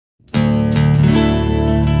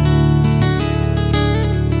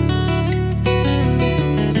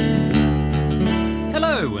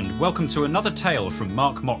welcome to another tale from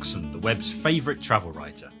Mark Moxon, the web's favourite travel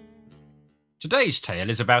writer. Today's tale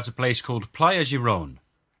is about a place called Playa Girón,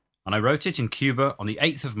 and I wrote it in Cuba on the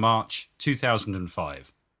 8th of March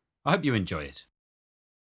 2005. I hope you enjoy it.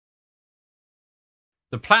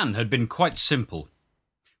 The plan had been quite simple.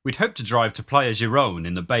 We'd hoped to drive to Playa Girón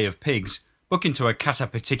in the Bay of Pigs, book into a Casa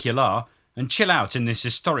Particular, and chill out in this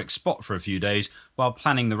historic spot for a few days while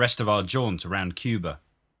planning the rest of our jaunt around Cuba.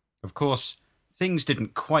 Of course, things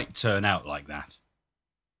didn't quite turn out like that.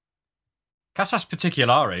 Casas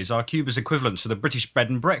Particulares are Cuba's equivalents to the British bed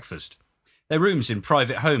and breakfast. They're rooms in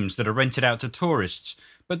private homes that are rented out to tourists,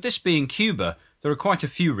 but this being Cuba, there are quite a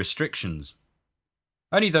few restrictions.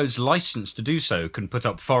 Only those licensed to do so can put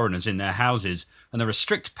up foreigners in their houses, and there are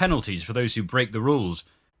strict penalties for those who break the rules,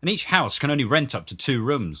 and each house can only rent up to 2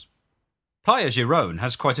 rooms. Playa Girón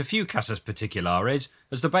has quite a few Casas Particulares,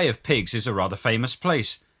 as the Bay of Pigs is a rather famous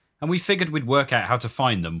place, and we figured we'd work out how to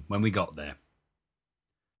find them when we got there.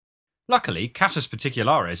 Luckily, Casas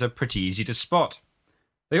Particulares are pretty easy to spot.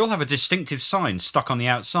 They all have a distinctive sign stuck on the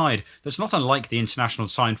outside that's not unlike the international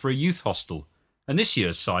sign for a youth hostel, and this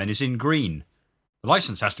year's sign is in green. The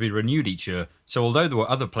licence has to be renewed each year, so although there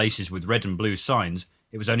were other places with red and blue signs,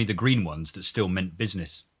 it was only the green ones that still meant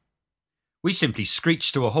business. We simply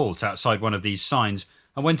screeched to a halt outside one of these signs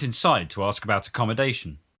and went inside to ask about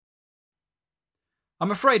accommodation. "I'm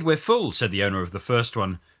afraid we're full," said the owner of the first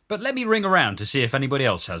one, "but let me ring around to see if anybody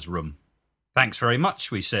else has room." "Thanks very much,"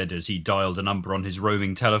 we said as he dialed a number on his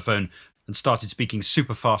roaming telephone and started speaking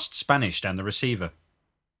super-fast Spanish down the receiver.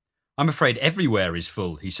 "I'm afraid everywhere is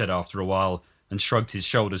full," he said after a while, and shrugged his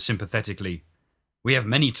shoulders sympathetically. "We have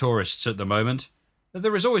many tourists at the moment.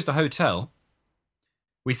 There is always the hotel."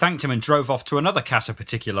 We thanked him and drove off to another Casa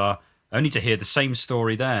Particular, only to hear the same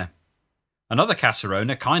story there. Another casa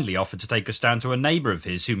owner kindly offered to take us down to a neighbour of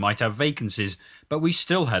his who might have vacancies, but we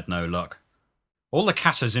still had no luck. All the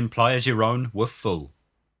casas in Playa Girón were full.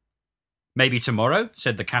 "Maybe tomorrow,"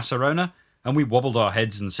 said the casa owner, and we wobbled our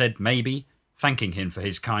heads and said maybe, thanking him for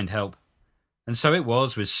his kind help. And so it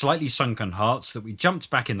was with slightly sunken hearts that we jumped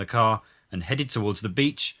back in the car and headed towards the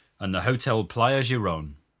beach and the Hotel Playa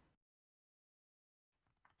Girón.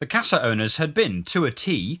 The casa owners had been, to a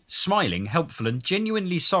T, smiling, helpful and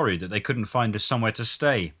genuinely sorry that they couldn't find us somewhere to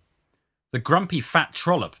stay. The grumpy fat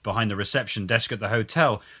trollop behind the reception desk at the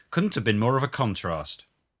hotel couldn't have been more of a contrast.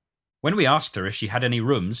 When we asked her if she had any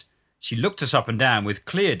rooms, she looked us up and down with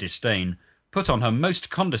clear disdain, put on her most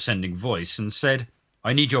condescending voice and said,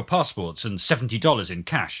 "I need your passports and $70 in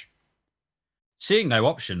cash." Seeing no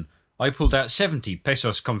option, I pulled out 70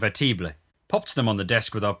 pesos convertible, popped them on the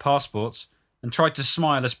desk with our passports, and tried to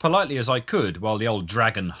smile as politely as I could while the old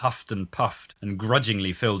dragon huffed and puffed and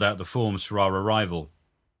grudgingly filled out the forms for our arrival.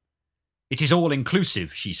 "It is all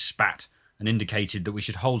inclusive," she spat, and indicated that we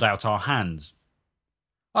should hold out our hands.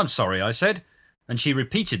 "I'm sorry," I said, and she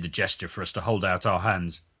repeated the gesture for us to hold out our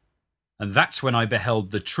hands. And that's when I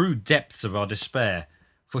beheld the true depths of our despair,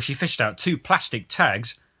 for she fished out 2 plastic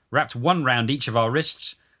tags, wrapped one round each of our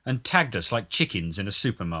wrists, and tagged us like chickens in a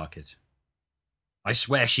supermarket. I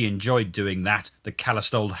swear she enjoyed doing that, the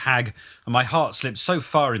calloused old hag, and my heart slipped so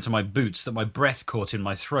far into my boots that my breath caught in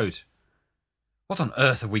my throat. What on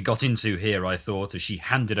earth have we got into here, I thought, as she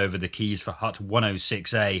handed over the keys for Hut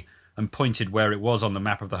 106A and pointed where it was on the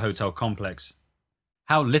map of the hotel complex.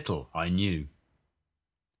 How little I knew.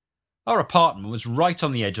 Our apartment was right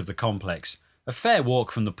on the edge of the complex, a fair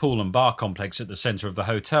walk from the pool and bar complex at the centre of the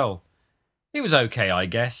hotel. It was okay, I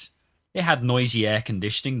guess. It had noisy air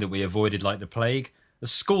conditioning that we avoided like the plague, a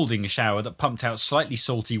scalding shower that pumped out slightly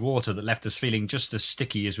salty water that left us feeling just as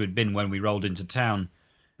sticky as we'd been when we rolled into town,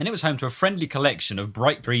 and it was home to a friendly collection of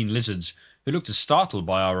bright green lizards who looked as startled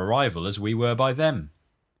by our arrival as we were by them.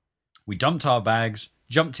 We dumped our bags,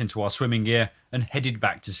 jumped into our swimming gear, and headed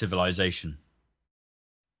back to civilization.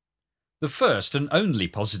 The first and only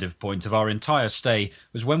positive point of our entire stay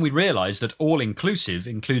was when we realised that all-inclusive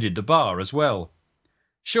included the bar as well.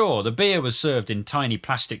 Sure, the beer was served in tiny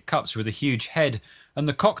plastic cups with a huge head, and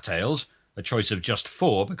the cocktails, a choice of just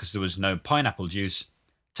 4 because there was no pineapple juice,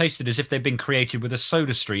 tasted as if they'd been created with a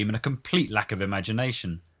soda stream and a complete lack of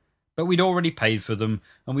imagination. But we'd already paid for them,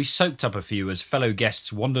 and we soaked up a few as fellow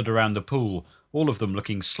guests wandered around the pool, all of them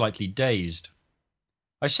looking slightly dazed.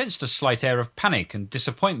 I sensed a slight air of panic and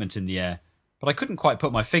disappointment in the air, but I couldn't quite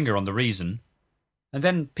put my finger on the reason. And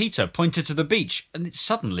then Peter pointed to the beach, and it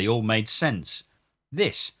suddenly all made sense.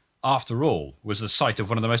 This, after all, was the site of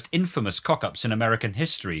one of the most infamous cock-ups in American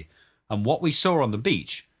history, and what we saw on the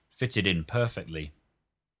beach fitted in perfectly.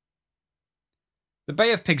 The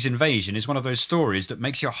Bay of Pigs invasion is one of those stories that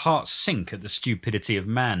makes your heart sink at the stupidity of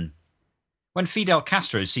man. When Fidel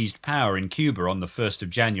Castro seized power in Cuba on the 1st of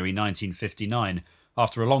January 1959,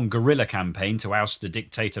 after a long guerrilla campaign to oust the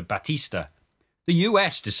dictator Batista, the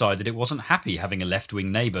US decided it wasn't happy having a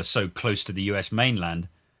left-wing neighbour so close to the US mainland.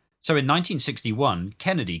 So in 1961,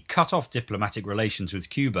 Kennedy cut off diplomatic relations with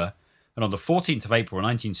Cuba, and on the 14th of April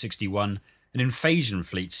 1961, an invasion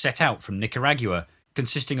fleet set out from Nicaragua,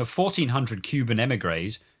 consisting of 1,400 Cuban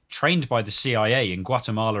émigrés trained by the CIA in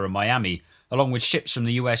Guatemala and Miami, along with ships from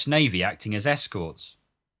the US Navy acting as escorts.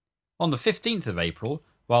 On the 15th of April,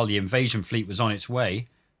 while the invasion fleet was on its way,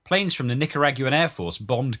 planes from the Nicaraguan Air Force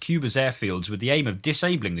bombed Cuba's airfields with the aim of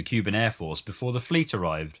disabling the Cuban Air Force before the fleet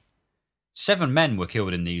arrived. 7 men were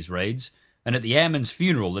killed in these raids, and at the airmen's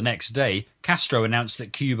funeral the next day, Castro announced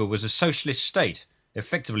that Cuba was a socialist state,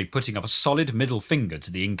 effectively putting up a solid middle finger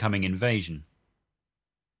to the incoming invasion.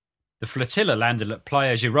 The flotilla landed at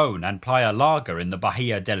Playa Girón and Playa Larga in the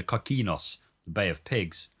Bahia del Coquinos, the Bay of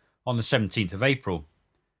Pigs, on the 17th of April.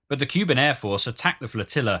 But the Cuban Air Force attacked the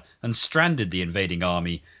flotilla and stranded the invading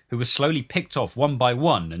army, who was slowly picked off one by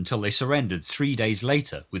one until they surrendered 3 days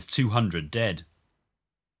later with 200 dead.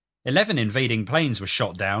 11 invading planes were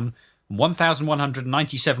shot down, and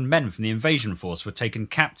 1,197 men from the invasion force were taken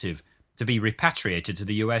captive to be repatriated to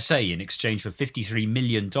the USA in exchange for $53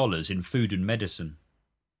 million in food and medicine.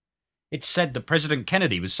 It's said that President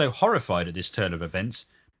Kennedy was so horrified at this turn of events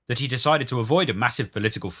that he decided to avoid a massive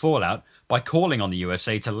political fallout by calling on the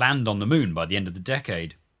USA to land on the moon by the end of the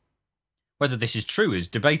decade. Whether this is true is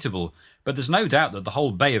debatable, but there's no doubt that the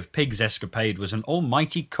whole Bay of Pigs escapade was an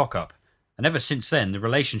almighty cock-up, and ever since then the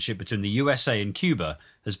relationship between the USA and Cuba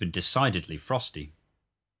has been decidedly frosty.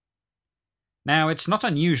 Now, it's not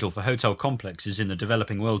unusual for hotel complexes in the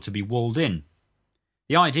developing world to be walled in.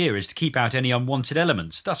 The idea is to keep out any unwanted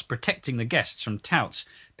elements, thus protecting the guests from touts,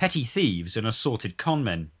 petty thieves and assorted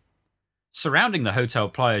conmen. Surrounding the Hotel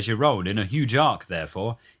Playa Girón in a huge arc,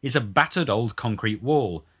 therefore, is a battered old concrete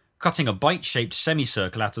wall, cutting a bite-shaped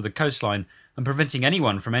semicircle out of the coastline and preventing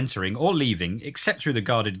anyone from entering or leaving except through the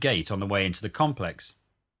guarded gate on the way into the complex.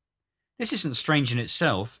 This isn't strange in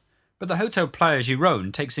itself, but the Hotel Playa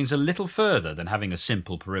Girón takes things a little further than having a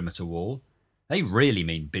simple perimeter wall. They really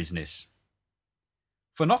mean business.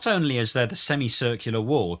 For not only is there the semicircular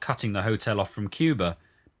wall cutting the hotel off from Cuba,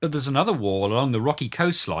 but there's another wall along the rocky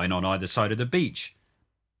coastline on either side of the beach.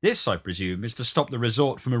 This, I presume, is to stop the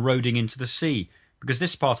resort from eroding into the sea, because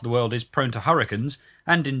this part of the world is prone to hurricanes,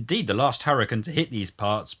 and indeed the last hurricane to hit these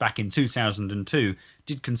parts back in 2002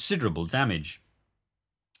 did considerable damage.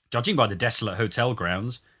 Judging by the desolate hotel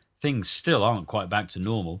grounds, things still aren't quite back to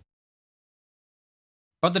normal.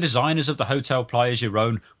 But the designers of the Hotel Playa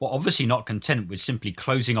Girón were obviously not content with simply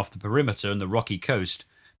closing off the perimeter and the rocky coast,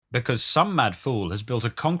 because some mad fool has built a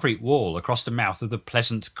concrete wall across the mouth of the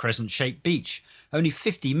pleasant crescent-shaped beach, only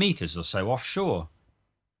 50 metres or so offshore.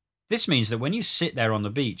 This means that when you sit there on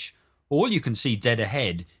the beach, all you can see dead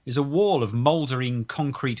ahead is a wall of mouldering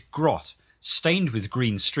concrete grot, stained with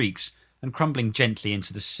green streaks and crumbling gently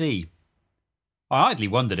into the sea. I idly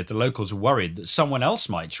wondered if the locals were worried that someone else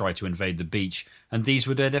might try to invade the beach and these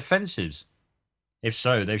were their defences. If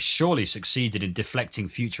so, they've surely succeeded in deflecting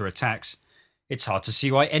future attacks. It's hard to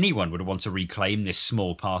see why anyone would want to reclaim this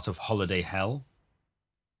small part of holiday hell.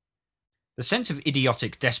 The sense of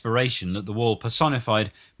idiotic desperation that the wall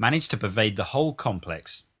personified managed to pervade the whole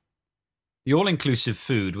complex. The all-inclusive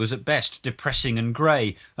food was at best depressing and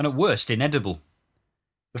grey, and at worst inedible.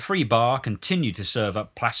 The free bar continued to serve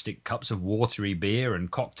up plastic cups of watery beer and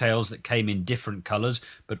cocktails that came in different colours,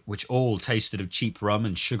 but which all tasted of cheap rum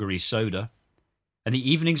and sugary soda. And the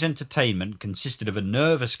evening's entertainment consisted of a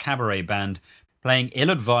nervous cabaret band playing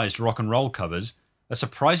ill-advised rock and roll covers, a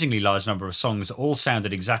surprisingly large number of songs that all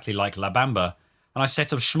sounded exactly like La Bamba, and a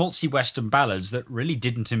set of schmaltzy western ballads that really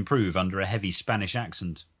didn't improve under a heavy Spanish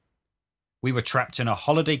accent. We were trapped in a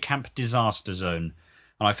holiday camp disaster zone,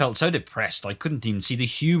 and I felt so depressed I couldn't even see the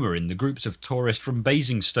humour in the groups of tourists from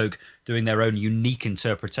Basingstoke doing their own unique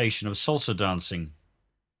interpretation of salsa dancing.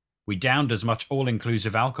 We downed as much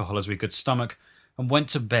all-inclusive alcohol as we could stomach and went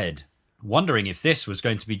to bed, wondering if this was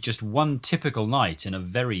going to be just one typical night in a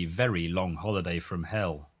very, very long holiday from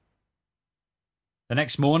hell. The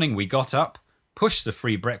next morning we got up, pushed the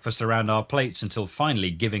free breakfast around our plates until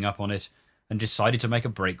finally giving up on it, and decided to make a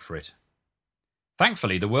break for it.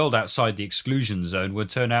 Thankfully, the world outside the exclusion zone would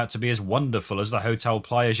turn out to be as wonderful as the Hotel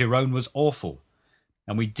Playa Girón was awful,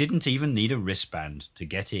 and we didn't even need a wristband to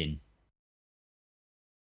get in.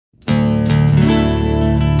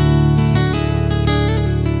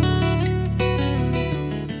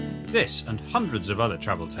 This and hundreds of other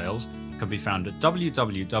travel tales can be found at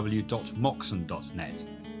www.moxon.net.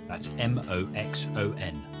 That's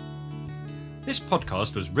Moxon. This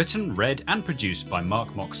podcast was written, read and produced by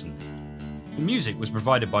Mark Moxon. The music was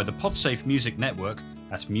provided by the Podsafe Music Network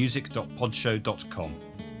at music.podshow.com.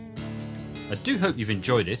 I do hope you've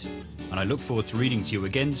enjoyed it, and I look forward to reading to you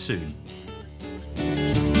again soon.